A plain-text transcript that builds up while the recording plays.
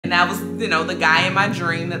And that was, you know, the guy in my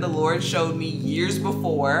dream that the Lord showed me years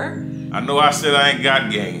before. I know I said I ain't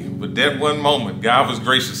got game, but that one moment, God was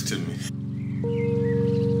gracious to me.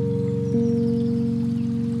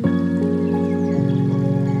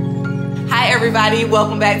 Hi everybody,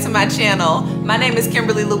 welcome back to my channel. My name is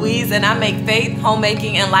Kimberly Louise and I make faith,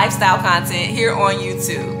 homemaking, and lifestyle content here on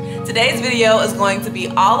YouTube. Today's video is going to be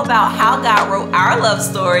all about how God wrote our love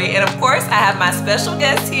story, and of course I have my special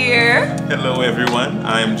guest here. Hello everyone,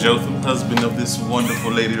 I am Jotham, husband of this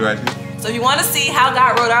wonderful lady right here. So if you want to see how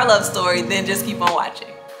God wrote our love story, then just keep on watching.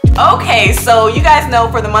 Okay, so you guys know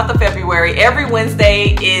for the month of February, every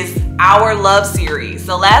Wednesday is our love series.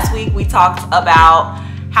 So last week we talked about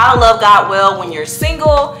how to love God well when you're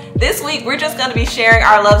single. This week we're just going to be sharing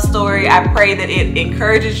our love story. I pray that it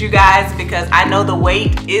encourages you guys because I know the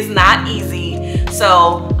wait is not easy.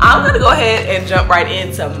 So I'm going to go ahead and jump right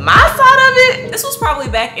into my side of it. This was probably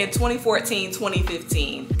back in 2014,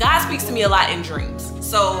 2015. God speaks to me a lot in dreams.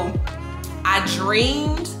 So I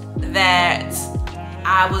dreamed that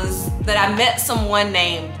I met someone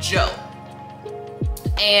named Joe.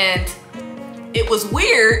 And it was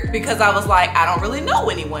weird because I was like, I don't really know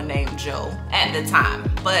anyone named Joe at the time.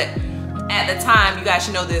 But at the time, you guys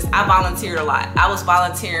should know this, I volunteered a lot. I was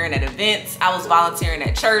volunteering at events. I was volunteering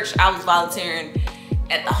at church. I was volunteering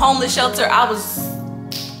at the homeless shelter. I was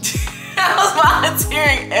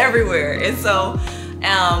volunteering everywhere. And so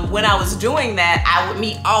when I was doing that, I would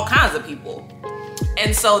meet all kinds of people.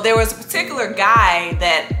 And so there was a particular guy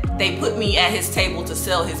that they put me at his table to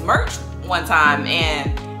sell his merch one time,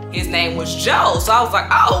 and his name was Joe. So I was like,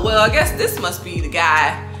 oh, well, I guess this must be the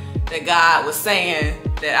guy that God was saying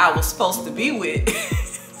that I was supposed to be with.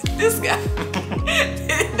 This guy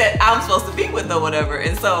that I'm supposed to be with or whatever.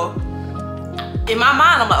 And so in my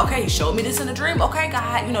mind, I'm like, okay, he showed me this in a dream. Okay,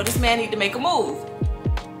 God, you know, this man need to make a move.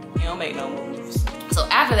 He don't make no moves. So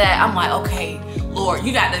after that, I'm like, okay, Lord,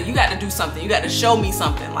 you got to do something. You got to show me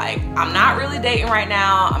something. Like, I'm not really dating right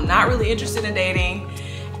now. I'm not really interested in dating.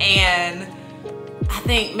 And I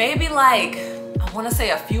think maybe like, I want to say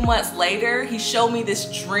a few months later, he showed me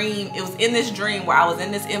this dream. It was in this dream where I was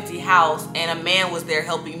in this empty house and a man was there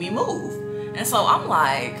helping me move. And so I'm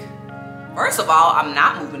like, first of all, I'm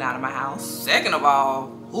not moving out of my house. Second of all,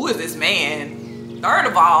 who is this man? Third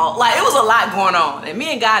of all, like, it was a lot going on, and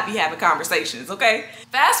me and God be having conversations, okay?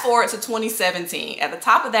 Fast forward to 2017. At the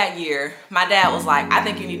top of that year, my dad was like, I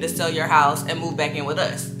think you need to sell your house and move back in with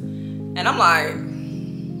us. And I'm like,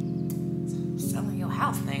 selling your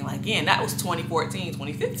house thing? Like, again, that was 2014,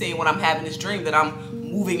 2015 when I'm having this dream that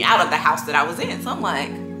I'm moving out of the house that I was in. So I'm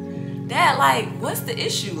like, Dad, like, what's the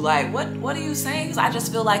issue? Like, what are you saying? Because I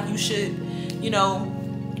just feel like you should, you know,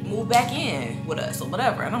 move back in with us or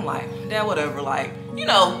whatever. And I'm like, Dad, whatever, like, you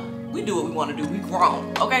know, we do what we want to do. We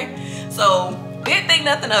grown, okay? So didn't think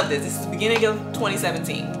nothing of this. This is the beginning of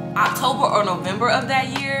 2017. October or November of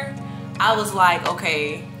that year, I was like,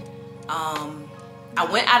 okay, I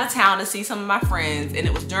went out of town to see some of my friends, and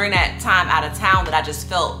it was during that time out of town that I just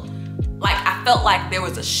felt like there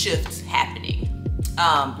was a shift happening.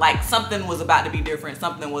 Like something was about to be different.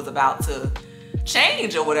 Something was about to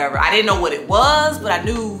change or whatever. I didn't know what it was, but I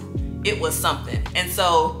knew it was something. And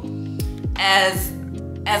so as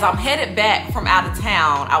I'm headed back from out of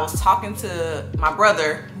town, I was talking to my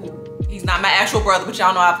brother. He's not my actual brother, but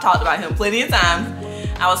y'all know I've talked about him plenty of times.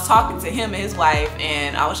 I was talking to him and his wife,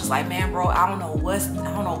 and I was just like, man, bro, I don't know what's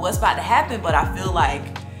about to happen, but I feel like,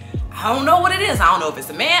 I don't know what it is. I don't know if it's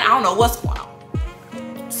a man. I don't know what's going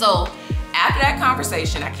on. So after that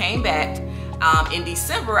conversation, I came back. In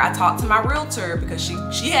December, I talked to my realtor because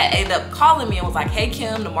she had ended up calling me and was like, hey,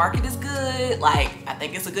 Kim, the market is good. Like, I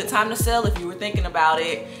think it's a good time to sell if you were thinking about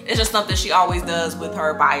it. It's just something she always does with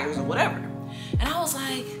her buyers or whatever. And I was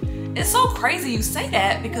like, it's so crazy you say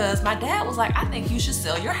that, because my dad was like, I think you should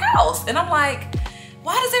sell your house. And I'm like,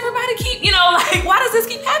 why does everybody keep, you know, like, why does this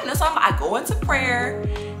keep happening? So I go into prayer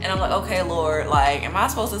and I'm like, okay, Lord, like, am I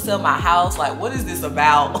supposed to sell my house? Like, what is this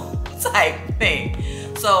about? Type thing.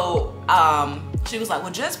 So she was like,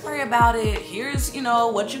 well, just pray about it. Here's, you know,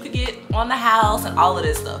 what you could get on the house and all of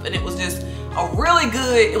this stuff. And it was just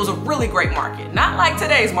it was a really great market. Not like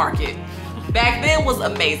today's market. Back then was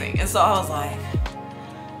amazing. And so I was like,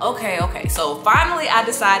 okay. So finally I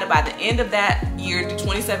decided by the end of that year,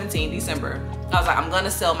 2017, December, I was like, I'm gonna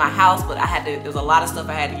sell my house, but there's a lot of stuff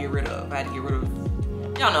I had to get rid of.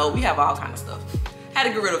 Y'all know, we have all kind of stuff. I had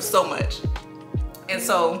to get rid of so much. And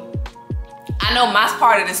so I know my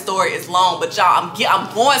part of this story is long, but y'all,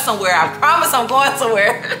 I'm going somewhere. I promise I'm going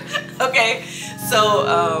somewhere. Okay, so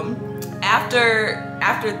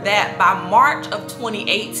after that, by March of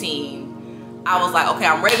 2018, I was like, okay,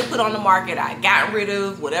 I'm ready to put on the market. I got rid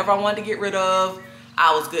of whatever I wanted to get rid of.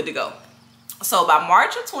 I was good to go. So by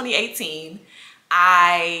March of 2018,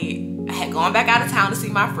 I had gone back out of town to see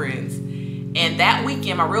my friends. And that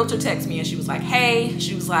weekend, my realtor texted me and she was like, hey,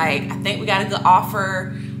 she was like, I think we got a good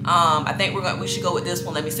offer. I think we should go with this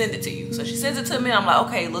one. Let me send it to you. So she sends it to me. I'm like,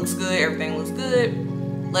 okay, looks good. Everything looks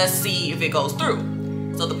good. Let's see if it goes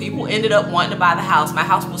through. So the people ended up wanting to buy the house. My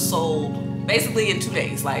house was sold basically in 2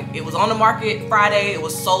 days. Like, it was on the market Friday. It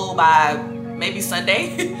was sold by maybe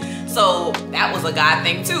Sunday. So that was a God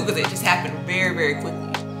thing too, because it just happened very, very quickly.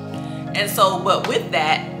 And so, but with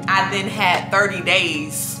that, I then had 30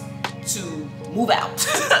 days to move out.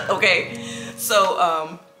 Okay. So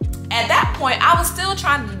at that point, I was still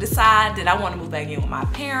trying to decide, did I want to move back in with my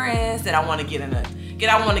parents? Did I want to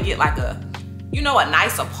get like a, you know, a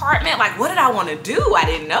nice apartment? Like, what did I want to do? I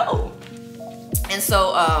didn't know. And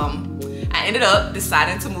so I ended up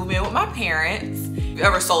deciding to move in with my parents. If you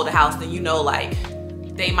ever sold a house, then you know, like,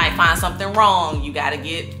 they might find something wrong. You got to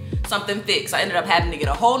get something fixed. I ended up having to get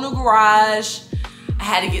a whole new garage. I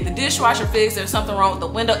had to get the dishwasher fixed. There was something wrong with the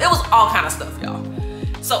window. It was all kind of stuff, y'all.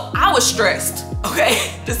 So I was stressed,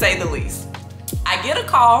 okay, to say the least. I get a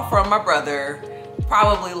call from my brother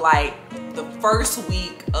probably like the first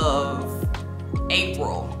week of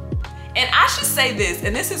April. And I should say this,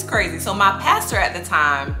 and this is crazy. So my pastor at the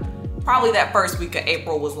time, probably that first week of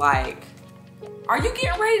April, was like, are you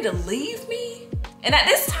getting ready to leave me? And at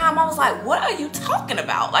this time, I was like, what are you talking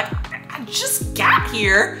about? Like, I just got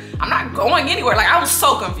here. I'm not going anywhere. Like, I was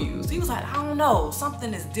so confused. He was like, I don't know,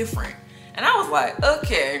 something is different. And I was like,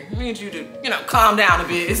 okay, I need you to, you know, calm down a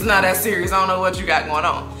bit. It's not that serious. I don't know what you got going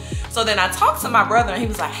on. So then I talked to my brother and he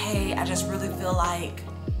was like, hey, I just really feel like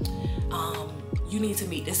you need to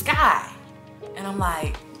meet this guy. And I'm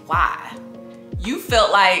like, why? You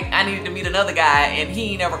felt like I needed to meet another guy and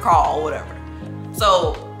he never called or whatever.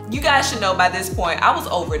 So you guys should know by this point, I was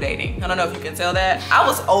over dating. I don't know if you can tell that. I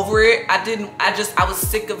was over it. I was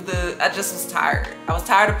sick of I just was tired. I was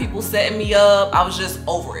tired of people setting me up. I was just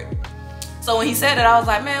over it. So when he said it, I was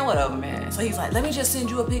like, man, whatever, man. So he's like, let me just send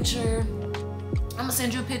you a picture. I'm gonna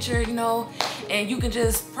send you a picture, you know, and you can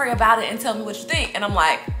just pray about it and tell me what you think. And I'm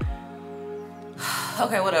like,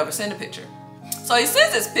 okay, whatever, send a picture. So he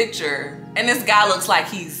sends this picture and this guy looks like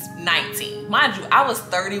he's 19. Mind you, I was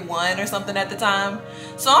 31 or something at the time.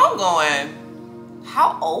 So I'm going,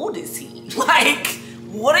 how old is he? Like,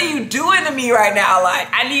 what are you doing to me right now? Like,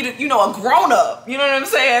 I need, you know, a grown up. You know what I'm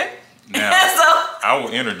saying? Now, so I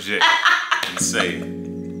will interject and say,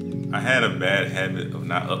 I had a bad habit of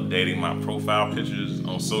not updating my profile pictures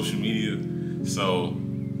on social media. So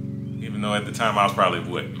even though at the time I was probably,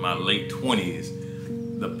 what, my late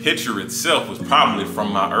 20s, the picture itself was probably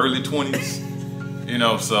from my early 20s. You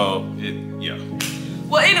know, so yeah.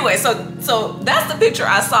 Well, anyway, so that's the picture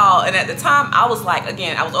I saw. And at the time I was like,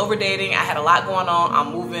 again, I was over dating. I had a lot going on.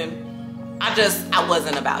 I'm moving. I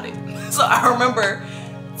wasn't about it. So I remember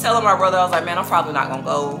telling my brother, I was like, man, I'm probably not gonna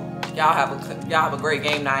go. Y'all have a great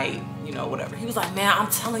game night, you know, whatever. He was like, man, I'm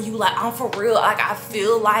telling you, like, I'm for real. Like, I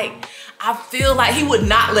feel like he would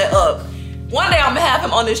not let up. One day I'm gonna have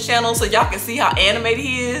him on this channel so y'all can see how animated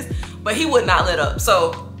he is, but he would not let up.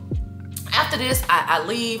 So after this, I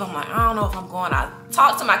leave. I'm like, I don't know if I'm going. I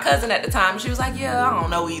talked to my cousin at the time. She was like, yeah, I don't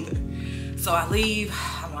know either. So I leave.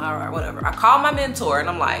 I'm like, all right, whatever. I call my mentor and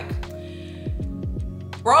I'm like,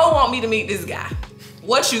 bro want me to meet this guy.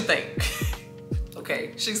 What you think?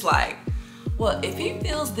 Okay, she's like, well, if he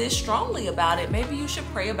feels this strongly about it, maybe you should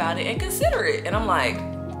pray about it and consider it. And I'm like,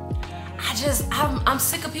 I'm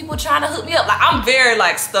sick of people trying to hook me up. Like, I'm very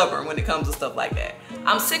like stubborn when it comes to stuff like that.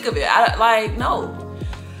 I'm sick of it. No.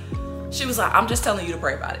 She was like, I'm just telling you to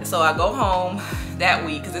pray about it. So I go home that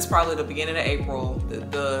week, because it's probably the beginning of April.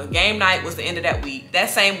 The game night was the end of that week. That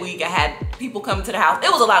same week, I had people coming to the house.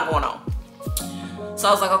 It was a lot going on. So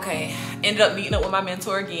I was like, okay. Ended up meeting up with my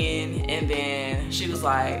mentor again. And then she was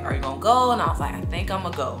like, are you gonna go? And I was like, I think I'm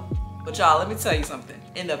gonna go. But y'all, let me tell you something.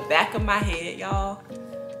 In the back of my head, y'all,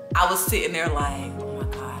 I was sitting there like, oh my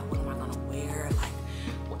God, what am I gonna wear? Like,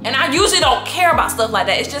 and I usually don't care about stuff like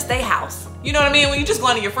that. It's just their house. You know what I mean? When you just go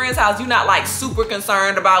into your friend's house, you're not like super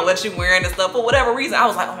concerned about what you're wearing and stuff. For whatever reason, I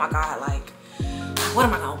was like, oh my God, like, what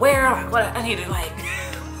am I gonna wear? Like, what I need to like,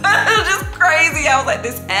 it was just crazy. I was like,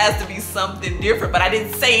 this has to be something different, but I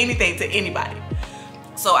didn't say anything to anybody.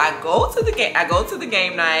 So I go to the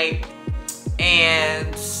game night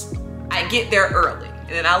and I get there early. And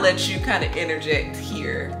then I'll let you kind of interject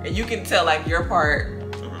here. And you can tell like your part,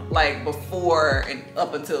 like before and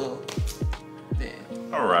up until then.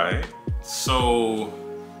 All right. So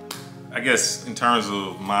I guess in terms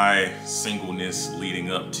of my singleness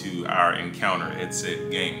leading up to our encounter at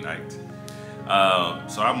said game night.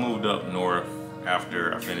 So I moved up north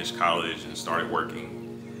after I finished college and started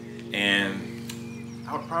working. And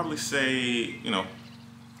I would probably say, you know,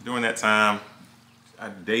 during that time, I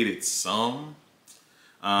dated some,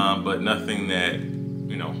 but nothing that,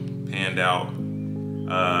 you know, panned out.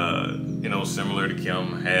 You know, similar to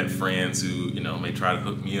Kim, I had friends who, you know, may try to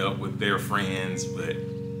hook me up with their friends, but,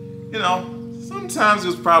 you know, sometimes it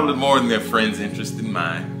was probably more than their friends' interest in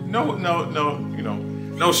mine. No, you know,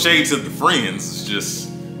 no shade to the friends. It's just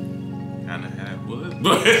kind of how it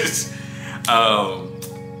was.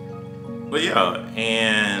 But yeah,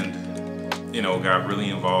 and, you know, got really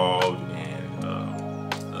involved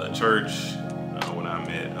in church when I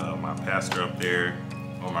met my pastor up there,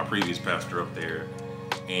 or my previous pastor up there.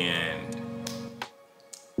 And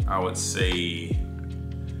I would say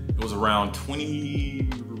it was around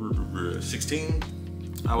 2016,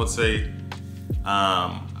 I would say.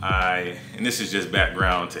 And this is just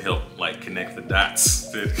background to help like connect the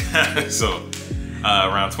dots. So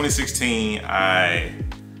around 2016,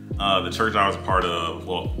 the church I was a part of,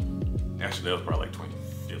 well, actually that was probably like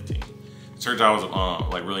 2015. The church I was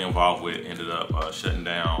like really involved with ended up shutting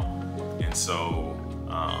down. And so,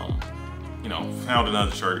 you know, found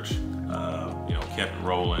another church, you know, kept it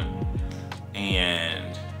rolling.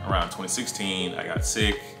 And around 2016, I got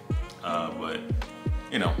sick, but,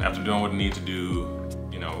 you know, after doing what I need to do,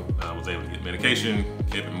 you know, I was able to get medication,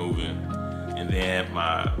 kept it moving. And then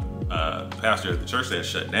my pastor at the church that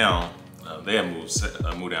shut down, they had moved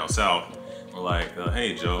down south. We're like,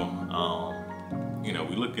 hey, Joe, you know,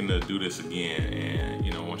 we're looking to do this again, and,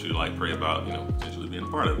 you know, I want you to like pray about, you know, potentially being a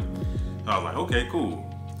part of it. So I was like, okay, cool.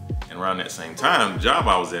 And around that same time, the job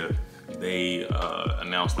I was at, they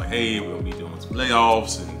announced like, hey, we're gonna be doing some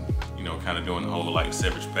layoffs and, you know, kind of doing the whole like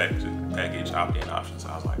severance package opt-in option. So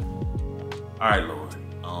I was like, all right, Lord,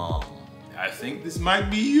 I think this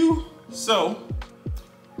might be you. So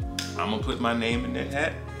I'm gonna put my name in that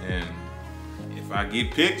hat, and if I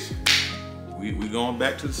get picked, we going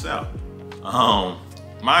back to the South.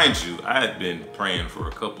 Mind you, I had been praying for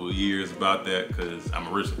a couple of years about that because I'm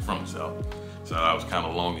originally from the South. So I was kind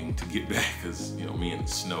of longing to get back because, you know, me and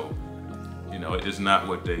the snow, you know, it's not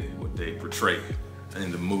what they portray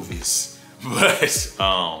in the movies. But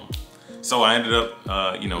so I ended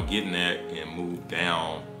up, you know, getting that and moved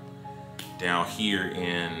down here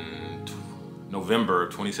in November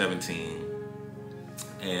of 2017.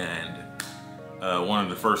 And one of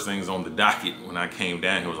the first things on the docket when I came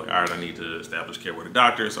down here was like, all right, I need to establish care with a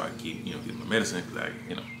doctor so I can keep, you know, getting my medicine because I,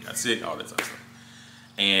 you know, got sick, all that type of stuff.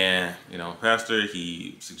 And, you know, pastor,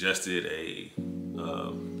 he suggested a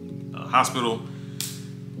hospital.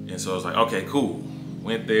 And so I was like, okay, cool.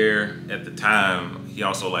 Went there. At the time, he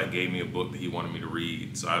also like gave me a book that he wanted me to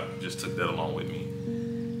read. So I just took that along with me.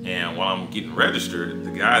 And while I'm getting registered,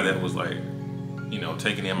 the guy that was like, you know,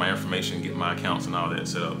 taking in my information, getting my accounts and all that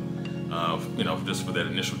set up, you know, just for that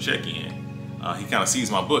initial check-in, he kind of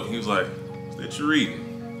sees my book and he was like, what's that you're reading?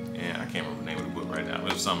 And I can't remember the name of the book right now,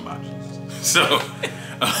 but it was something about Jesus. So,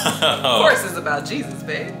 of course it's about Jesus,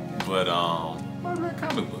 babe. But, a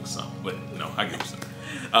comic book or something, but no, I get what you're saying.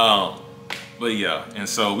 But yeah, and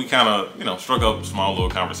so we kind of, you know, struck up a small little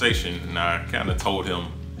conversation, and I kind of told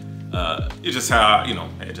him, it's just how, you know,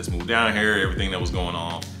 I had just moved down here, everything that was going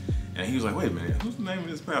on. And he was like, wait a minute, who's the name of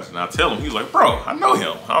this pastor? And I tell him, he was like, bro, I know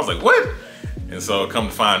him. I was like, what? And so come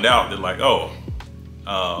to find out, they're like, oh,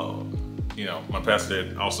 you know, my pastor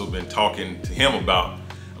had also been talking to him about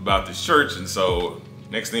this church. And so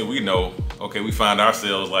next thing we know, okay, we find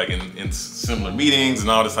ourselves like in similar meetings and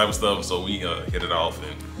all this type of stuff. So we hit it off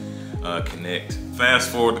and connect.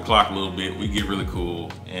 Fast forward the clock a little bit, we get really cool.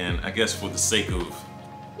 And I guess for the sake of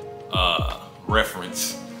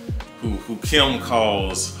reference, who Kim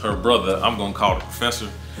calls her brother, I'm gonna call the professor.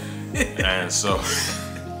 And so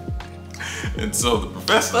the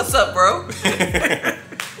professor. What's up, bro?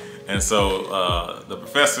 And so the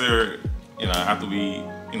professor, you know, after we,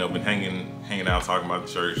 you know, been hanging out, talking about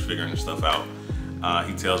the church, figuring stuff out,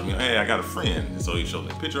 he tells me, hey, I got a friend. And so he shows me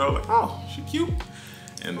a picture. I was like, oh, she cute.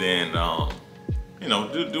 And then, you know,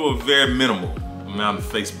 do a very minimal amount of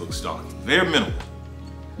Facebook stalking, very minimal.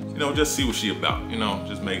 You know, just see what she about, you know,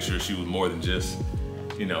 just make sure she was more than just,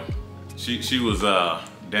 you know, she was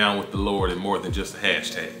down with the Lord and more than just a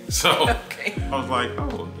hashtag. So okay. I was like,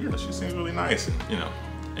 oh yeah, she seems really nice, and, you know.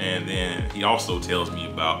 And then he also tells me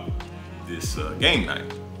about this game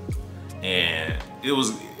night, and it was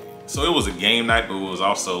a game night, but it was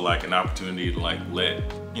also like an opportunity to like let,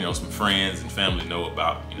 you know, some friends and family know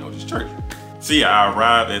about, you know, this church. So yeah, I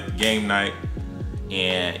arrived at the game night.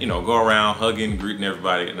 and you know, go around hugging, greeting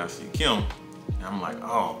everybody, and I see Kim, and I'm like,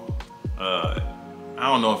 oh, I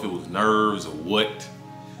don't know if it was nerves or what.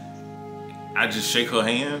 I just shake her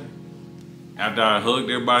hand after I hugged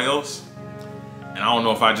everybody else, and I don't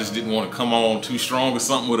know if I just didn't want to come on too strong or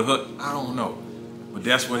something with a hug. I don't know, but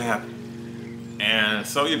that's what happened. And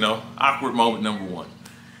so, you know, awkward moment number one.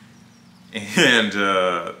 And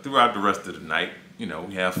throughout the rest of the night, you know,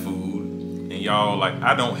 we have food, and y'all, like,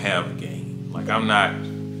 I don't have game. Like, I'm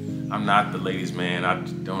not the ladies' man. I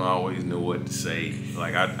don't always know what to say.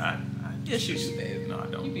 Like, Yes, you do, babe. No, I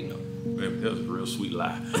don't. You be no. Baby, that was a real sweet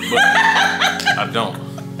lie. But I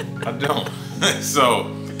don't. So,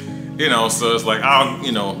 you know, so it's like,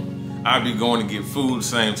 I'd be going to get food the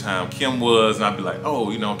same time Kim was, and I'd be like, oh,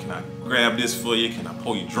 you know, can I grab this for you? Can I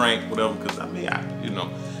pour you a drink? Whatever, because I mean,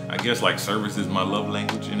 I guess like service is my love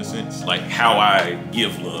language in a sense. Like how I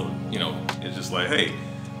give love, you know, it's just like, hey,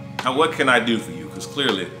 what can I do for you? Because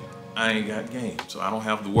clearly I ain't got game, so I don't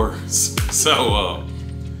have the words. So,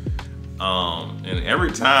 and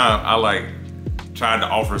every time I like tried to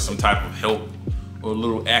offer some type of help or a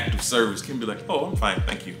little act of service, Kim be like, oh, I'm fine,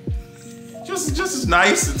 thank you. Just as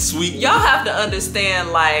nice and sweet. Y'all have to understand,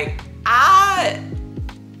 like, I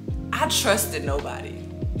trusted nobody,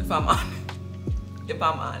 if I'm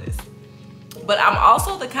honest. But I'm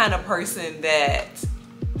also the kind of person that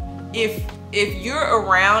if you're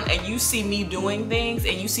around and you see me doing things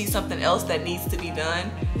and you see something else that needs to be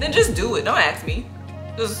done, then just do it. Don't ask me.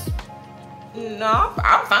 No,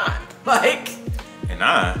 I'm fine. Like, and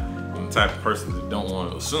I'm the type of person that don't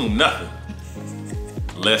want to assume nothing,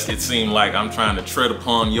 lest it seem like I'm trying to tread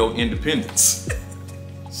upon your independence.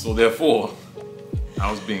 So therefore, I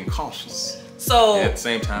was being cautious. So and at the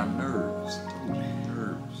same time, nerves.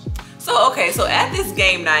 So okay, so at this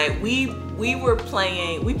game night, we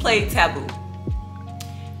played Taboo.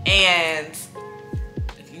 And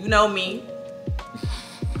if you know me,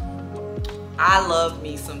 I love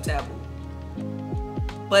me some Taboo.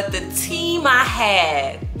 But the team I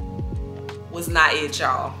had was not it,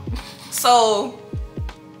 y'all. So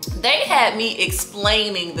they had me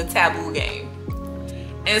explaining the Taboo game.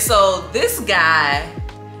 And so this guy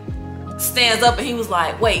stands up and he was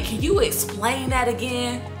like, wait, can you explain that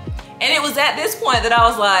again? And it was at this point that I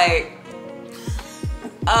was like,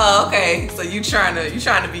 oh, okay, so you trying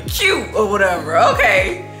to be cute or whatever.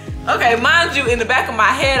 Okay. Mind you, in the back of my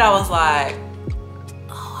head, I was like,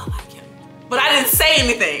 oh, I like him. But I didn't say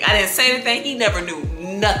anything. He never knew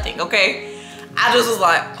nothing, okay? I just was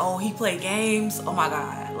like, oh, he played games? Oh my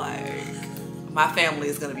God, like, my family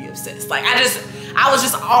is gonna be obsessed. Like, I was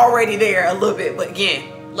just already there a little bit. But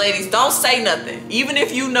again, ladies, don't say nothing. Even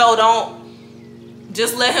if you know, don't.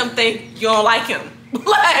 Just let him think you don't like him.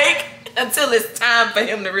 Like, until it's time for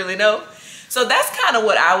him to really know. So that's kind of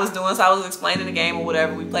what I was doing. So I was explaining the game or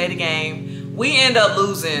whatever. We played the game. We end up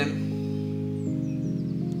losing.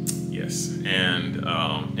 Yes, and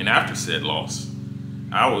after said loss,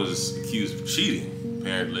 I was accused of cheating,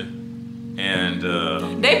 apparently. And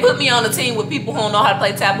they put me on a team with people who don't know how to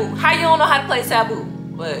play Taboo. How you don't know how to play Taboo?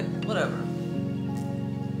 But whatever.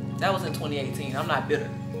 That was in 2018. I'm not bitter.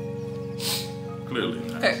 Clearly.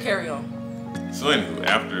 Okay, carry on. So anyway,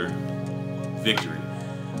 after victory,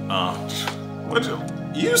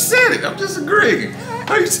 you said it. I'm just agreeing.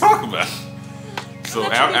 What are you talking about? So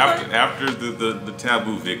after the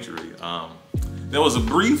Taboo victory, there was a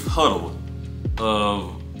brief huddle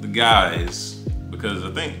of the guys, because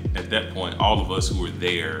I think at that point all of us who were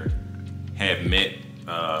there had met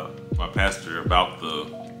my pastor about the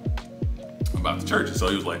church. And so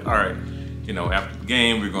he was like, all right, you know, after the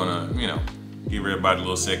game we're gonna, you know, give everybody a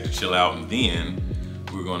little sec to chill out, and then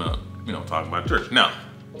we're gonna, you know, talk about church. Now,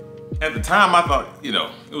 at the time I thought, you know,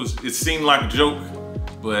 it seemed like a joke,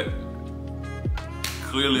 but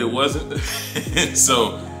clearly it wasn't.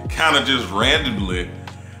 So kind of just randomly,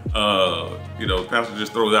 you know, the pastor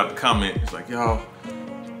just throws out the comment. It's like, y'all,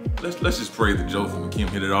 let's just pray that Jotham and Kim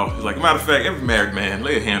hit it off. He's like, matter of fact, every married man,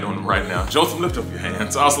 lay a hand on them right now. Jotham, lift up your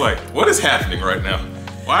hands. So I was like, what is happening right now?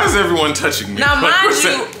 Why is everyone touching me? Now, mind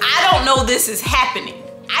you, I don't know this is happening.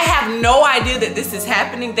 I have no idea that this is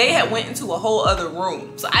happening. They had went into a whole other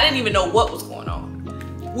room. So I didn't even know what was going on,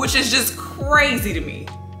 which is just crazy to me.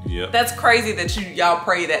 Yeah. That's crazy that y'all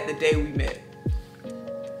prayed that the day we met.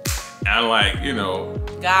 And like, you know,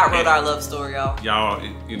 God wrote our love story, y'all. Y'all,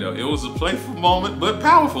 you know, it was a playful moment, but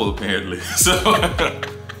powerful apparently. So,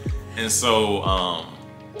 and so,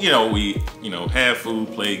 you know, we, you know, had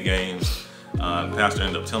food, played games. The pastor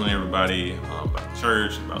ended up telling everybody about the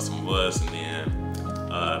church, about some of us, and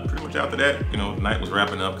then pretty much after that, you know, the night was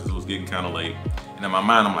wrapping up because it was getting kind of late. And in my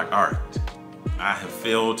mind, I'm like, all right, I have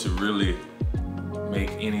failed to really make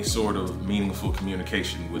any sort of meaningful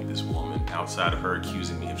communication with this woman outside of her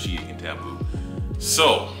accusing me of cheating and taboo.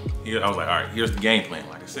 So here I was like, all right, here's the game plan.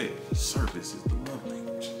 Like I said, service is the love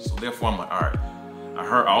language. So therefore I'm like, all right,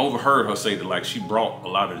 I overheard her say that like she brought a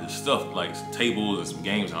lot of this stuff, like some tables and some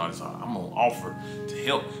games and all this. So I'm gonna offer to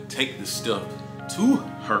help take this stuff to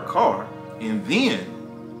her car, and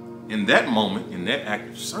then in that moment, in that act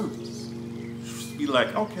of service, be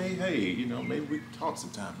like, okay, hey, you know, maybe we can talk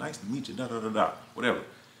sometime. Nice to meet you, da da da da, whatever.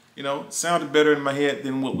 You know, it sounded better in my head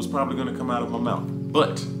than what was probably gonna come out of my mouth,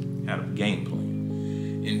 but had a game plan.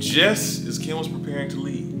 And just as Kim was preparing to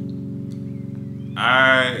leave,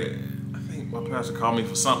 I think my pastor called me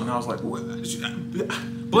for something. And I was like, what?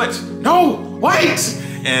 But no, wait!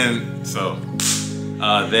 And so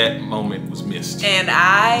that moment was missed. And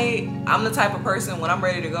I'm the type of person, when I'm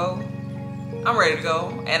ready to go, I'm ready to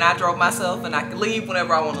go. And I drove myself, and I can leave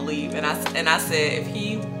whenever I want to leave. And I said, if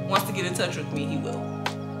he wants to get in touch with me, he will.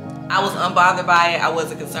 I was unbothered by it. I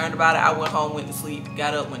wasn't concerned about it. I went home, went to sleep,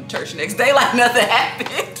 got up, went to church the next day like nothing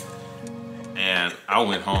happened. And I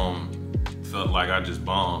went home, felt like I just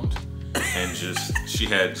bombed, and she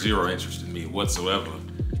had zero interest in me whatsoever.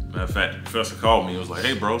 Matter of fact, the professor called me and was like,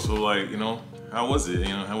 hey bro, so like, you know, how was it?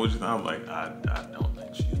 You know, how was you? I was like, I don't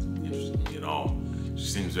think she's interested in me at all. She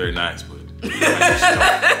seems very nice, but I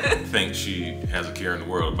just don't think she has a care in the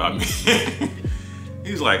world about me.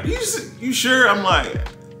 He's like, you sure? I'm like,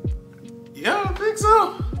 yeah, I think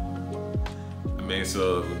so. I mean,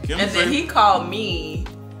 so Kim and then he called me.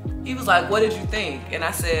 He was like, what did you think? And I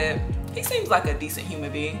said, he seems like a decent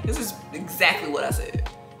human being. This is exactly what I said.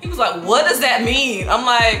 He was like, what does that mean? I'm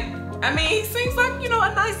like, I mean, he seems like, you know,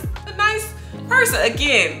 a nice person.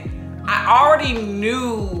 Again, I already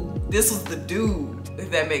knew this was the dude, if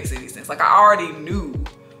that makes any sense. Like, I already knew.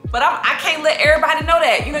 But I can't let everybody know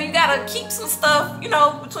that. You know, you gotta keep some stuff, you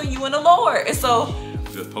know, between you and the Lord. And so,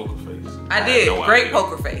 just poker face. I did. Great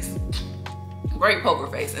poker face. Great poker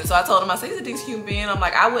face. And so I told him, I said, he's a decent human being. I'm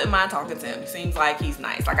like, I wouldn't mind talking to him. He seems like he's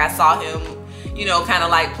nice. Like, I saw him, you know, kind of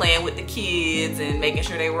like playing with the kids and making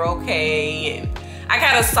sure they were okay. And I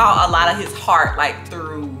kind of saw a lot of his heart, like,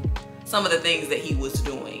 through some of the things that he was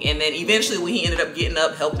doing. And then eventually when he ended up getting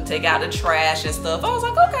up, helping take out the trash and stuff, I was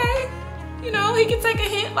like, okay, you know, he can take a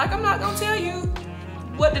hint. Like, I'm not gonna tell you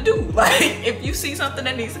what to do. Like, if you see something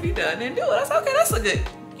that needs to be done, then do it. I said, okay, that's a good,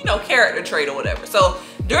 you know, character trait or whatever. So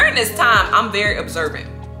during this time, I'm very observant.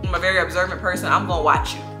 I'm a very observant person. I'm gonna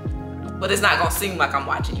watch you, but it's not gonna seem like I'm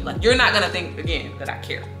watching you. Like, you're not gonna think again that I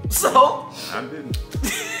care. So I didn't.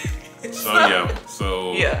 So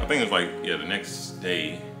I think it's like, the next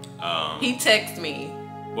day. He texted me.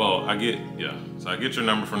 Well, I get your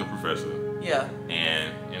number from the professor. Yeah.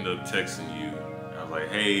 And ended up texting you. I was like,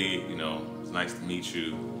 hey, you know, it's nice to meet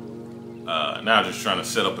you. Now just trying to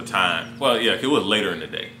set up a time. Well, yeah, it was later in the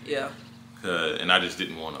day. Yeah. And I just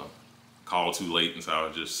didn't want to call too late, and so I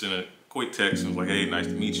was just sent a quick text and was like, hey, nice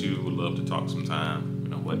to meet you. Would love to talk sometime. You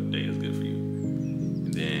know, what day is good for you?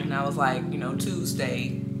 And then I was like, you know,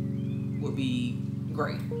 Tuesday would be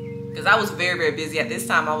great. Because I was very, very busy. At this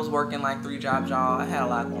time, I was working like 3 jobs, y'all. I had a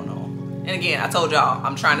lot going on. And again, I told y'all,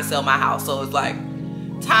 I'm trying to sell my house. So it's like,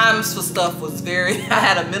 times for stuff was I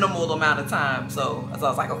had a minimal amount of time. So I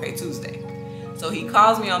was like, okay, Tuesday. So he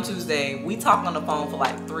calls me on Tuesday. We talked on the phone for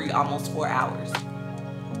like 3, almost 4 hours,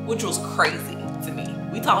 which was crazy to me.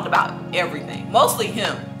 We talked about everything, mostly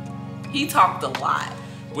him. He talked a lot.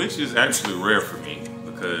 Which is actually rare for me,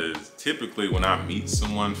 because typically when I meet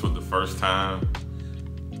someone for the first time,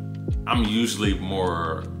 I'm usually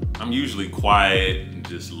quiet and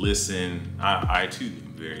just listen. I too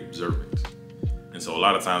am very observant. And so a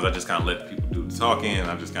lot of times I just kind of let people do the talking, and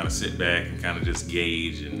I just kind of sit back and kind of just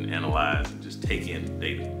gauge and analyze and just take in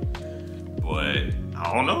data. But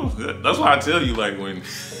I don't know. That's why I tell you, like, when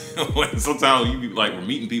sometimes you like we're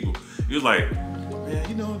meeting people, you're like, man,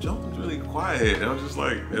 you know, Jotham's really quiet. I was just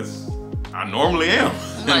like, I normally am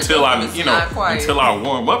until I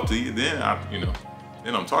warm up to you. Then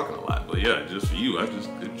I'm talking a lot. But yeah, just for you, I just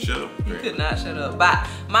couldn't shut up. You could not shut up. But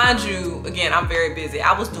mind you, again, I'm very busy.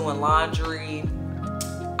 I was doing laundry.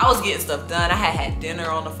 I was getting stuff done. I had dinner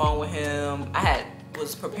on the phone with him.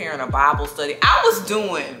 Was preparing a Bible study. I was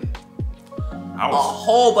doing a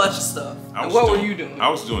whole bunch of stuff. What were you doing? I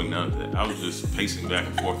was doing none of that. I was just pacing back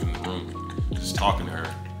and forth in the room, just talking to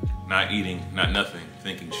her, not eating, not nothing,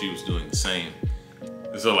 thinking she was doing the same.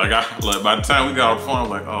 And so by the time we got off the phone, I was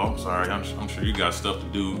like, oh, I'm sorry. I'm sure you got stuff to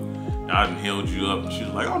do. I done held you up. And she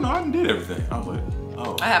was like, oh no, I done did everything. I was like,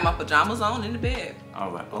 oh. I had my pajamas on in the bed. I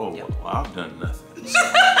was like, oh, yep. Well, I've done nothing. So,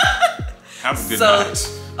 have a good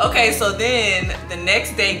night. Okay, so then the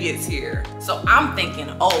next day gets here. So I'm thinking,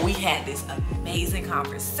 oh, we had this amazing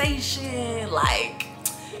conversation. Like,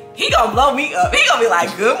 he gonna blow me up. He gonna be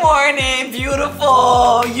like, good morning,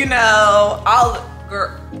 beautiful, you know,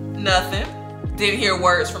 nothing. Didn't hear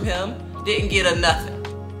words from him. Didn't get a nothing.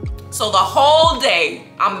 So the whole day,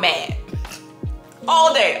 I'm mad.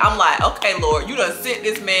 All day, I'm like, okay, Lord, you done sent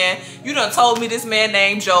this man. You done told me this man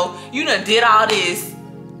named Joe. You done did all this.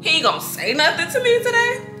 He ain't gonna say nothing to me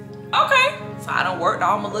today? Okay. So I done worked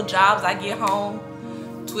all my little jobs. I get home,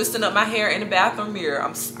 twisting up my hair in the bathroom mirror.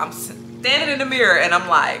 I'm standing in the mirror and I'm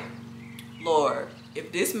like, Lord,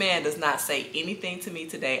 if this man does not say anything to me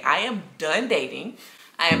today, I am done dating.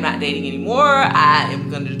 I am not dating anymore. I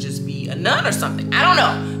am gonna just be a nun or something. I don't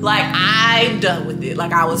know. Like, I'm done with it.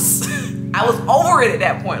 Like, I was over it at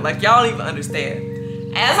that point. Like, y'all don't even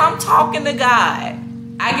understand. As I'm talking to God,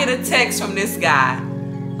 I get a text from this guy.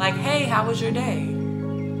 Like, hey, how was your day?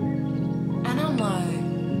 And I'm like,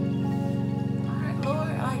 all right, Lord,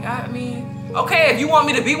 like, I mean, okay, if you want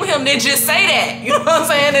me to be with him, then just say that. You know what I'm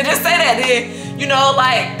saying? Then just say that. Then, you know,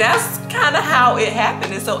 like, that's kind of how it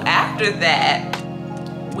happened. And so after that,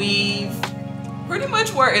 we've pretty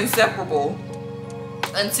much were inseparable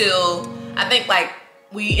until I think like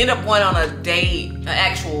we end up going on a date, an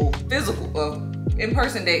actual physical,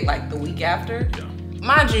 in-person date like the week after. Yeah.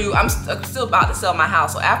 Mind you, I'm still about to sell my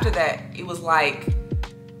house. So after that, it was like,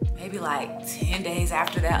 maybe like 10 days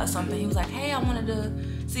after that or something. He was like, hey, I wanted to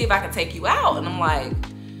see if I could take you out. And I'm like,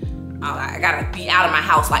 I gotta be out of my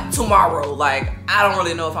house like tomorrow. Like, I don't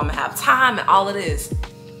really know if I'm gonna have time and all of this.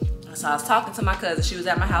 So I was talking to my cousin. She was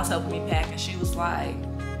at my house helping me pack, and she was like,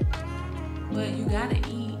 but you gotta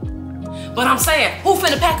eat. But I'm saying, who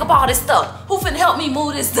finna pack up all this stuff? Who finna help me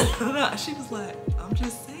move this stuff? She was like, I'm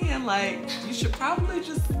just saying, like, you should probably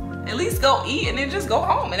just at least go eat and then just go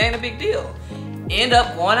home. It ain't a big deal. End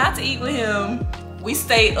up going out to eat with him. We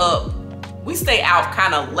stayed out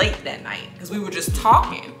kind of late that night because we were just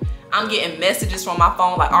talking. I'm getting messages from my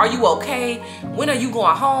phone like, are you okay? When are you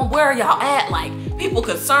going home? Where are y'all at? Like, people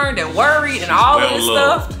concerned and worried and all of this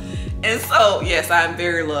stuff. And so, yes, I'm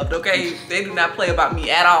very loved, okay? They do not play about me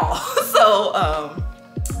at all. So,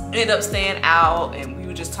 ended up staying out and we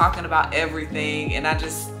were just talking about everything. And I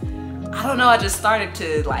don't know, I just started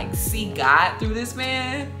to like see God through this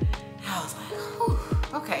man. I was like, whew,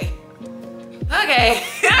 okay. Okay,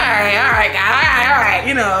 all right, God, all right.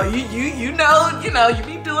 You know, you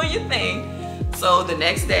be doing your thing. So the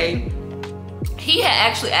next day, he had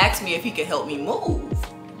actually asked me if he could help me move.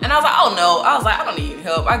 And I was like, oh no. I was like, I don't need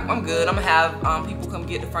help. I'm good. I'm gonna have people come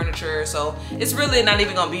get the furniture. So it's really not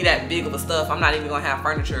even gonna be that big of a stuff. I'm not even gonna have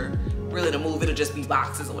furniture really to move. It'll just be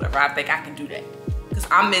boxes or whatever. I think I can do that. Cause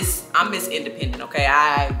I'm Miss Independent, okay?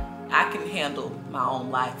 I can handle my own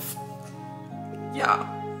life. Y'all.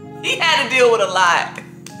 He had to deal with a lot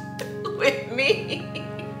with me.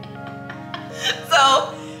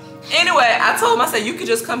 So anyway, I told him, I said, you could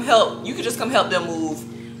just come help them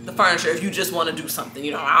move the furniture if you just want to do something.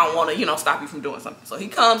 You know, I don't want to, stop you from doing something. So he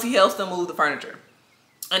comes, he helps them move the furniture.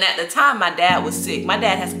 And at the time, my dad was sick. My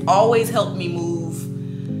dad has always helped me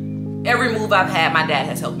move. Every move I've had, my dad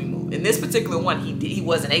has helped me move. In this particular one, he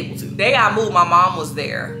wasn't able to. The day I moved, my mom was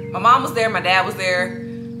there. My mom was there, my dad was there.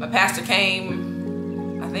 My pastor came.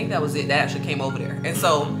 I think that was it. That actually came over there. And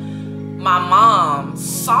so my mom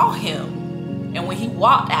saw him. And when he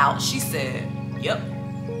walked out, she said, yep.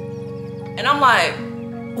 And I'm like,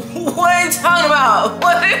 what are you talking about?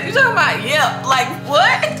 What are you talking about? Yep. Like,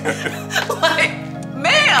 what? Like,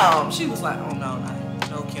 ma'am. She was like, oh no,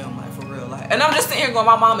 no, Kim, like for real. Like, and I'm just sitting here going,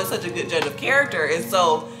 my mom is such a good judge of character. And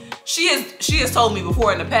so she has told me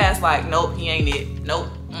before in the past, like, nope, he ain't it. Nope.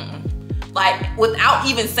 Like, without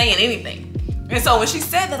even saying anything. And so when she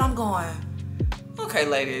said that, I'm going, okay,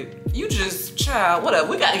 lady, you just, child, whatever.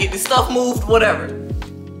 We got to get this stuff moved, whatever.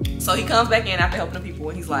 So he comes back in after helping the people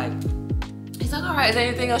and he's like, all right, is there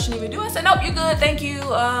anything else you need me to do? I said, nope, you're good, thank you.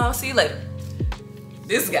 See you later.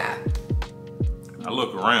 This guy. I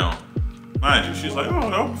look around. Mind you, she's like, oh,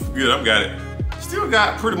 no, good, I've got it. Still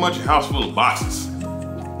got pretty much a house full of boxes.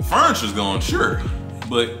 Furniture's gone, sure,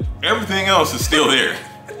 but everything else is still there.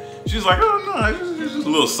 She's like, oh no, it's just a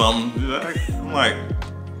little something. I'm like,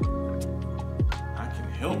 I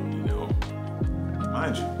can help,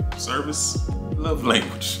 mind you, service, love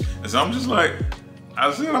language. And so I'm just like,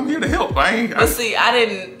 I said, I'm here to help. But see, I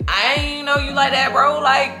ain't know you like that, bro.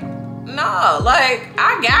 Like, nah, like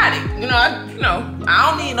I got it.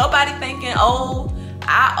 I don't need nobody thinking, oh,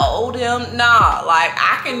 I owed him. Nah, like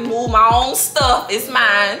I can move my own stuff. It's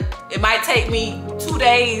mine. It might take me 2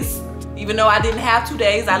 days. Even though I didn't have 2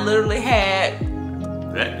 days, I literally had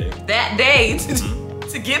that day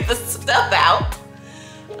to get the stuff out.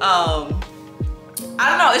 I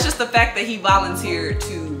don't know, it's just the fact that he volunteered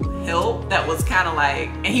to help that was kind of like,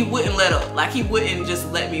 and he wouldn't let up. Like, he wouldn't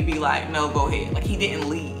just let me be like, no, go ahead. Like, he didn't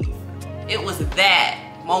leave. It was that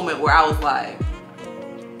moment where I was like,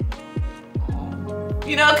 oh.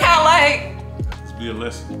 You know, kind of like, Just be a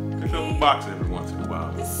lesson. Pick up a box every once in a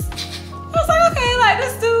while. I was like, okay, like,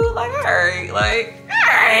 this dude, like, all right,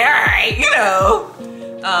 you know.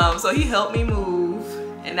 So he helped me move.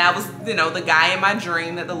 And that was, you know, the guy in my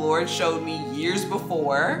dream that the Lord showed me years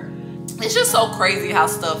before. It's just so crazy how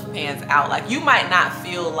stuff pans out. Like, you might not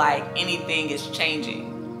feel like anything is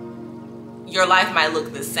changing. Your life might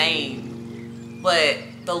look the same, but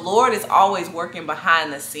the Lord is always working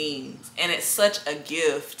behind the scenes. And it's such a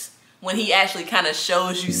gift when he actually kind of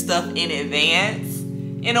shows you stuff in advance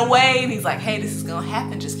in a way. And he's like, hey, this is gonna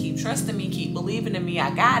happen. Just keep trusting me, keep believing in me.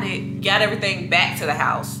 I got it. Got everything back to the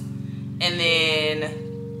house. And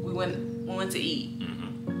then we went to eat.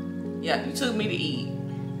 Mm-hmm. Yeah, you took me to eat.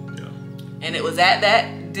 Yeah. And it was at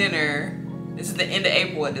that dinner, this is the end of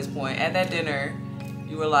April at this point, at that dinner,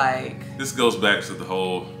 you were like... This goes back to the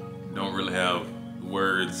whole, don't really have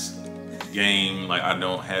words game, like I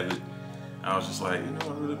don't have it. I was just like, you know,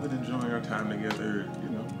 I've really been enjoying our time together, you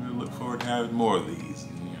know, we look forward to having more of these.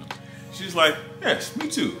 And, you know, she's like, yes, me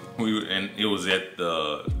too. And it was at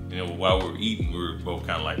the, you know, while we were eating, we were both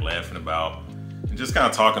kind of like laughing about and just kind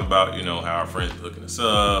of talking about, you know, how our friends were hooking us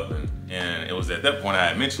up. And it was at that point I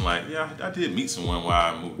had mentioned, like, yeah, I did meet someone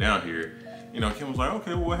while I moved down here. You know, Kim was like,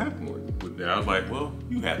 okay, well, what happened with that? I was like, well,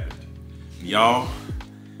 you happened. Y'all,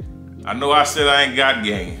 I know I said I ain't got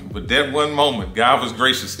game, but that one moment, God was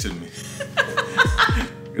gracious to me.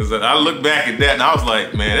 Because I look back at that and I was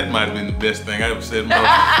like, man, that might have been the best thing I ever said in my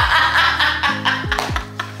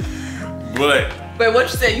life. But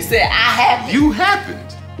what you said, I happened. You happened.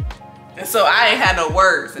 And so I ain't had no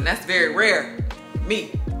words, and that's very rare.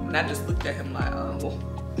 Me. And I just looked at him like, oh,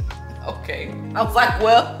 okay. I was like,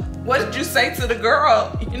 well, what did you say to the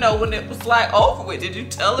girl, you know, when it was like over with? Did you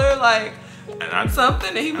tell her like something?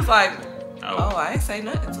 And he was like, oh, I ain't say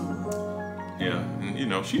nothing to her. Yeah, and you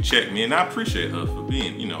know, she checked me, and I appreciate her for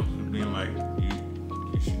being, you know, for being like, you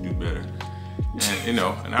should do better. And you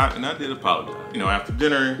know, and I did apologize. You know, after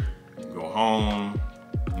dinner, go home,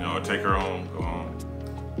 you know, take her home, go home.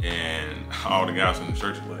 And all the guys in the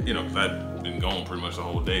church were like, you know, because I'd been gone pretty much the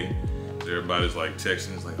whole day. Everybody's like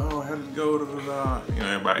texting, it's like, oh, how did it go? You know,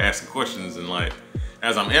 everybody asking questions, and like,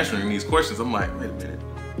 as I'm answering these questions, I'm like, wait a minute.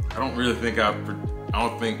 I don't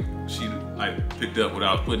think she like picked up what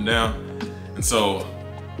I was putting down. And so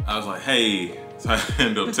I was like, hey, so I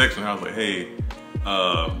ended up texting her. I was like, hey,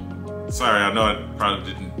 sorry, I know I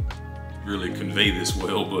probably didn't really convey this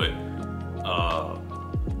well, but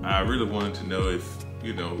I really wanted to know if,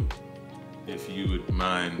 you know, if you would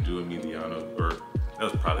mind doing me the honor, or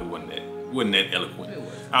that was probably wasn't that eloquent.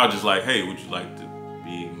 I was just like, hey, would you like to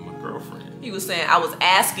be my girlfriend? He was saying, I was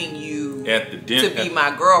asking you at the dinner to be my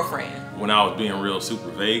girlfriend. When I was being real super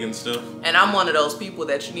vague and stuff. And I'm one of those people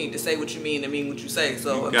that you need to say what you mean and mean what you say.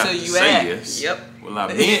 So until you say yes. Yep. Well, I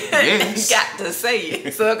meant yes. You got to say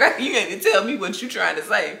it. So okay, you got to tell me what you're trying to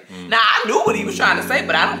say. Now, I knew what he was trying to say,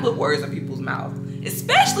 but I don't put words in people's mouths.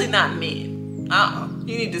 Especially not men.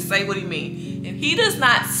 You need to say what he means. If he does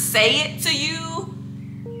not say it to you,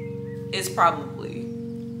 it's probably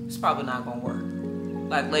not gonna work.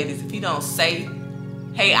 Like, ladies, if he don't say,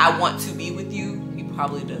 hey, I want to be with you, he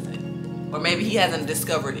probably doesn't. Or maybe he hasn't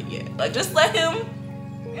discovered it yet. Like, just let him,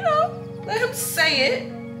 you know, let him say it.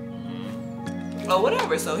 Or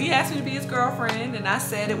whatever. So he asked me to be his girlfriend, and I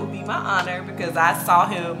said it would be my honor because I saw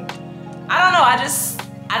him. I don't know, I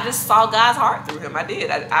just saw God's heart through him. I did.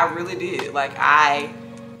 I really did. Like, I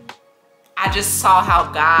just saw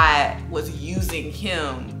how God was using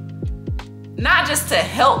him. Not just to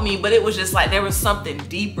help me, but it was just like there was something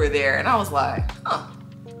deeper there. And I was like, huh.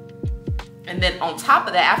 And then on top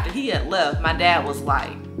of that, after he had left, my dad was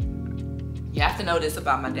like, you have to know this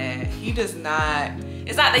about my dad. He does not,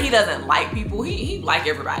 it's not that he doesn't like people. He like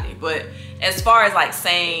everybody. But as far as like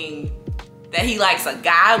saying that he likes a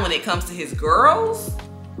guy when it comes to his girls,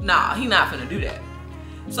 nah, he not finna do that.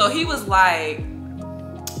 So he was like,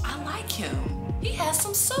 I like him. He has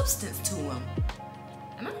some substance to him.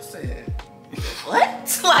 And I said,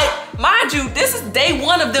 what? Like, mind you, this is day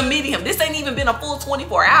one of them meeting him. This ain't even been a full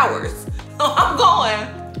 24 hours. So I'm going,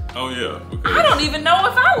 oh yeah. Okay. I don't even know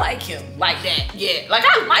if I like him like that yet. Like,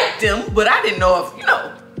 I liked him, but I didn't know if, you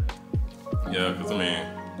know. Yeah, because I mean,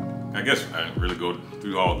 I guess I didn't really go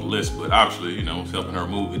through all the lists, but obviously, you know, helping her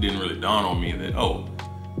move, it didn't really dawn on me that, oh,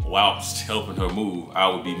 whilst helping her move, I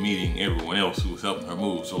would be meeting everyone else who was helping her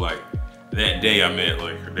move. So like, that day I met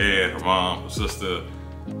like her dad, her mom, her sister,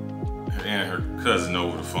 and her cousin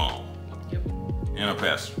over the phone. Yep. And a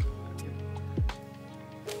pastor.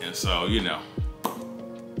 And so, you know,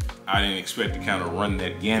 I didn't expect to kind of run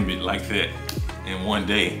that gambit like that in one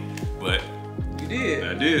day, but you did.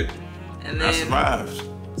 I did. And then I survived.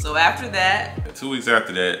 So after that, 2 weeks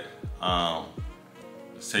after that, I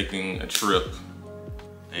was taking a trip,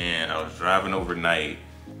 and I was driving overnight,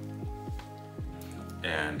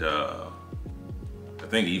 and I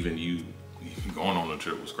think even you going on the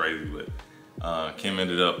trip was crazy, but Kim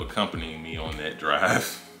ended up accompanying me on that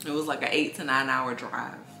drive. It was like an 8 to 9 hour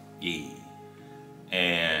drive. Yeah.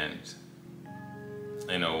 And,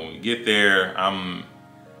 you know, when we get there,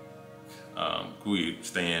 we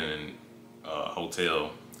staying in a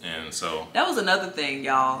hotel, and so. That was another thing,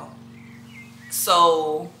 y'all.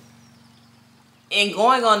 So, in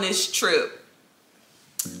going on this trip,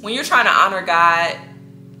 when you're trying to honor God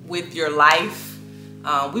with your life,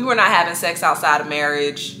 we were not having sex outside of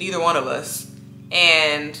marriage, neither one of us.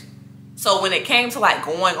 And so when it came to like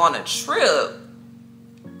going on a trip,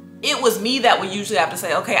 it was me that would usually have to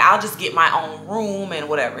say, okay, I'll just get my own room and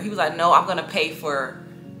whatever. He was like, no, I'm gonna pay for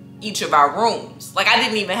each of our rooms. Like I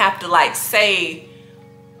didn't even have to like say,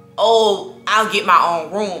 oh, I'll get my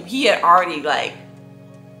own room. He had already like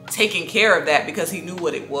taken care of that because he knew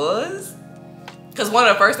what it was. Because one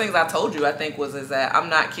of the first things I told you, I think, is that I'm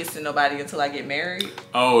not kissing nobody until I get married.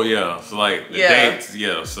 Oh yeah, so like the Yeah. dates,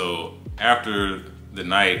 yeah. So after the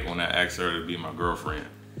night when I asked her to be my girlfriend,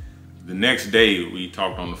 the next day we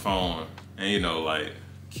talked on the phone, and you know, like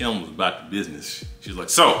Kim was about the business. She's like,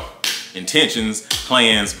 so intentions,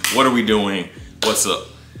 plans, what are we doing? What's up?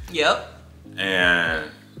 Yep.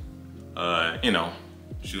 And you know,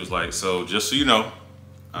 she was like, so just so you know,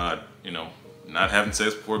 not having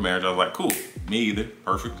sex before marriage. I was like, cool, me either,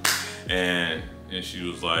 perfect. And she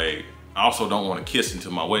was like, I also don't want to kiss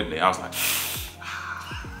until my wedding day. I was like,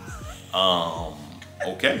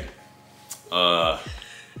 okay.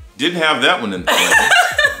 Didn't have that one in the plan,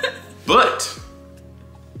 but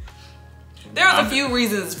There was a few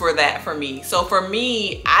reasons for that for me. So for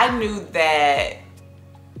me, I knew that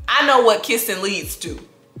I know what kissing leads to.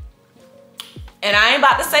 And I ain't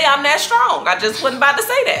about to say I'm that strong. I just wasn't about to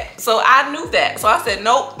say that. So I knew that. So I said,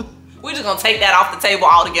 nope, we're just gonna take that off the table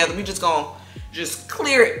altogether. We just gonna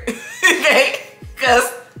clear it, okay?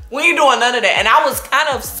 Because we ain't doing none of that. And I was kind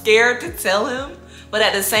of scared to tell him. But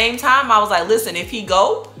at the same time, I was like, listen, if he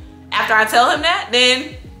go, after I tell him that,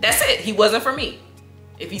 then that's it. He wasn't for me.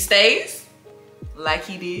 If he stays, like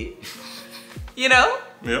he did, you know,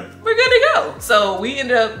 yeah, we're good to go. So we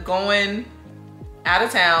ended up going out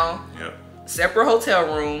of town. Yeah. Separate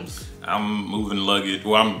hotel rooms. I'm moving luggage.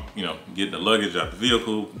 Well, I'm, getting the luggage out the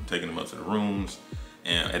vehicle, taking them up to the rooms.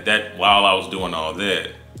 And while I was doing all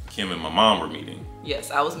that, Kim and my mom were meeting.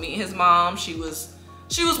 Yes, I was meeting his mom. She was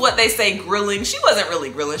what they say grilling. She wasn't really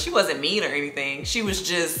grilling. She wasn't mean or anything. She was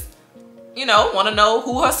just, want to know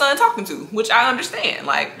who her son talking to, which I understand.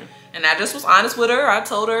 Like, and I just was honest with her. I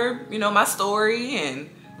told her, my story and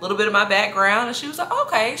a little bit of my background, and she was like,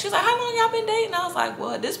 okay. She's like, how long y'all been dating? I was like, well,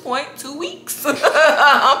 at this point, 2 weeks. She was like,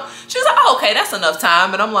 oh, okay, that's enough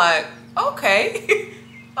time. And I'm like, okay.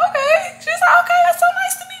 Okay. She's like, okay, that's so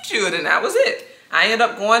nice to meet you. And then that was it. I ended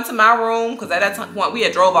up going to my room because at that point we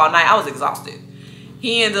had drove all night. I was exhausted.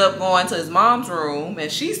 He ended up going to his mom's room,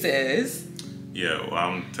 and she says, yeah, well,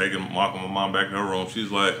 I'm walking my mom back to her room. She's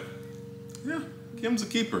like, yeah, Kim's a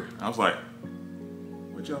keeper. I was like,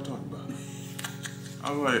 what y'all talking about? I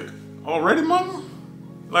was like, already, mama?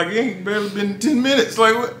 Like, it ain't barely been 10 minutes.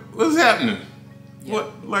 Like, what's happening? Yeah.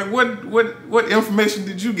 What information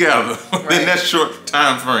did you gather in that short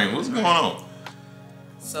time frame? What's going on?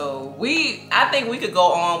 So I think we could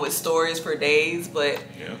go on with stories for days, but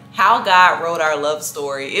yeah. How God wrote our love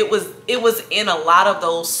story, it was in a lot of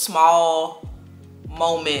those small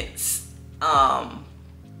moments.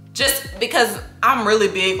 Just because I'm really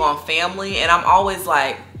big on family, and I'm always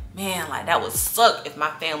like, man, like that would suck if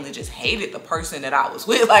my family just hated the person that I was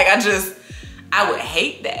with. Like I would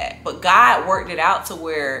hate that. But God worked it out to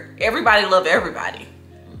where everybody loved everybody.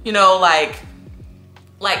 Like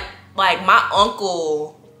my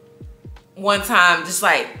uncle one time just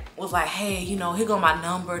like was like, hey, here go my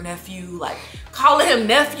number, nephew. Like calling him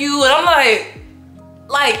nephew, and I'm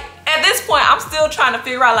like at this point I'm still trying to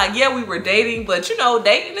figure out, like, yeah, we were dating, but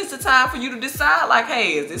dating is the time for you to decide, like,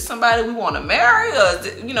 hey, is this somebody we want to marry, or is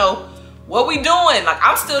it, what we doing? Like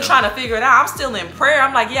I'm still trying to figure it out. I'm still in prayer.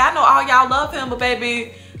 I'm like, yeah, I know all y'all love him, but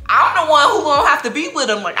baby, I'm the one who gonna have to be with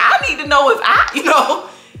him. Like I need to know if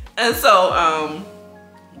and so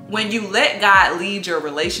when you let God lead your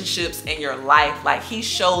relationships and your life, like he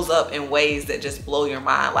shows up in ways that just blow your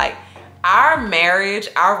mind. Like our marriage,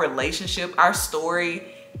 our relationship, our story,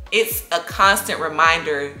 it's a constant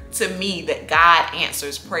reminder to me that God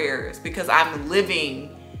answers prayers because I'm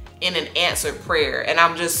living in an answered prayer. And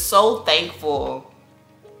I'm just so thankful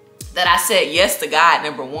that I said yes to God,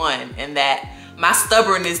 number one, and that my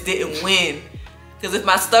stubbornness didn't win. Because if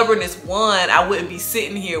my stubbornness won, I wouldn't be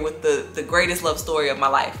sitting here with the greatest love story of my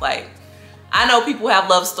life. Like, I know people have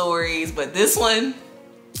love stories, but this one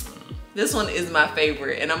is my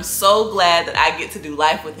favorite. And I'm so glad that I get to do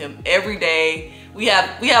life with him every day. We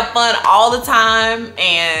have fun all the time,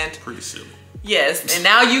 and pretty silly. Yes, and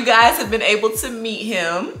now you guys have been able to meet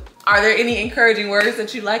him. Are there any encouraging words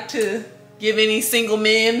that you'd like to give any single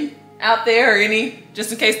men out there, or any,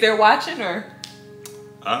 just in case they're watching, or?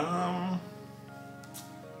 I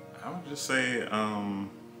would just say,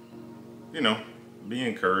 you know, be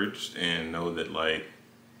encouraged and know that, like,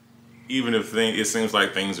 even if it seems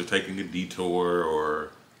like things are taking a detour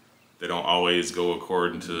or they don't always go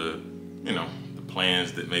according to, you know, the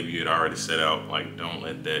plans that maybe you had already set out, like, don't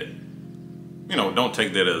let that, you know, don't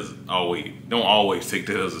always take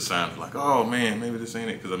that as a sign of like, oh man, maybe this ain't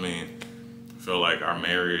it. Because I mean, I feel like our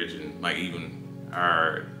marriage and like even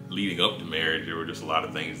our leading up to marriage, there were just a lot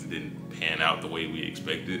of things that didn't pan out the way we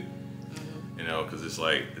expected. You know, because it's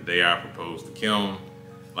like the day I proposed to Kim,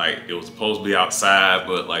 like it was supposed to be outside,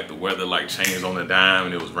 but like the weather like changed on the dime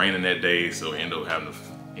and it was raining that day, so we ended up having to,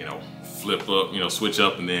 you know, flip up, you know, switch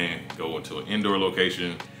up and then go into an indoor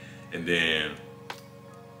location. And then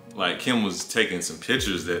like Kim was taking some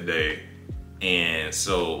pictures that day, and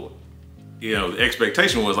so, you know, the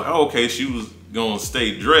expectation was like, oh, okay, she was gonna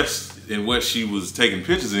stay dressed in what she was taking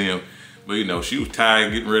pictures of him, but you know, she was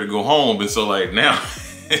tired, getting ready to go home. And so like now,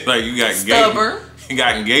 like you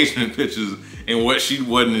got engagement pictures and what she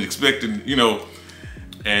wasn't expecting, you know.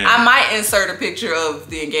 And I might insert a picture of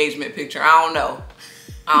the engagement picture. I don't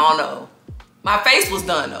know. My face was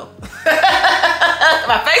done though.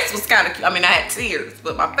 My face was kind of cute. I mean, I had tears,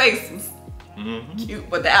 but my face was cute,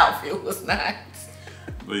 but the outfit was not.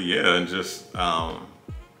 But yeah, and just, you know,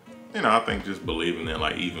 I think just believing that,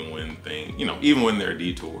 like, even when things, you know, even when there are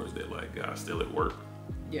detours, that like God's still at work.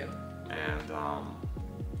 Yeah. And, I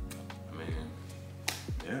mean,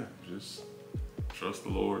 yeah, just trust the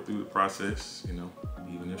Lord through the process, you know,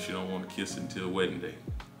 even if she don't want to kiss until wedding day.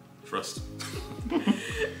 Trust him.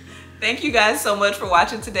 Thank you guys so much for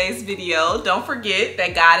watching today's video. Don't forget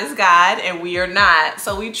that God is God and we are not.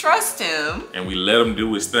 So we trust him. And we let him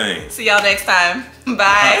do his thing. See y'all next time. Bye.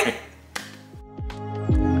 Bye.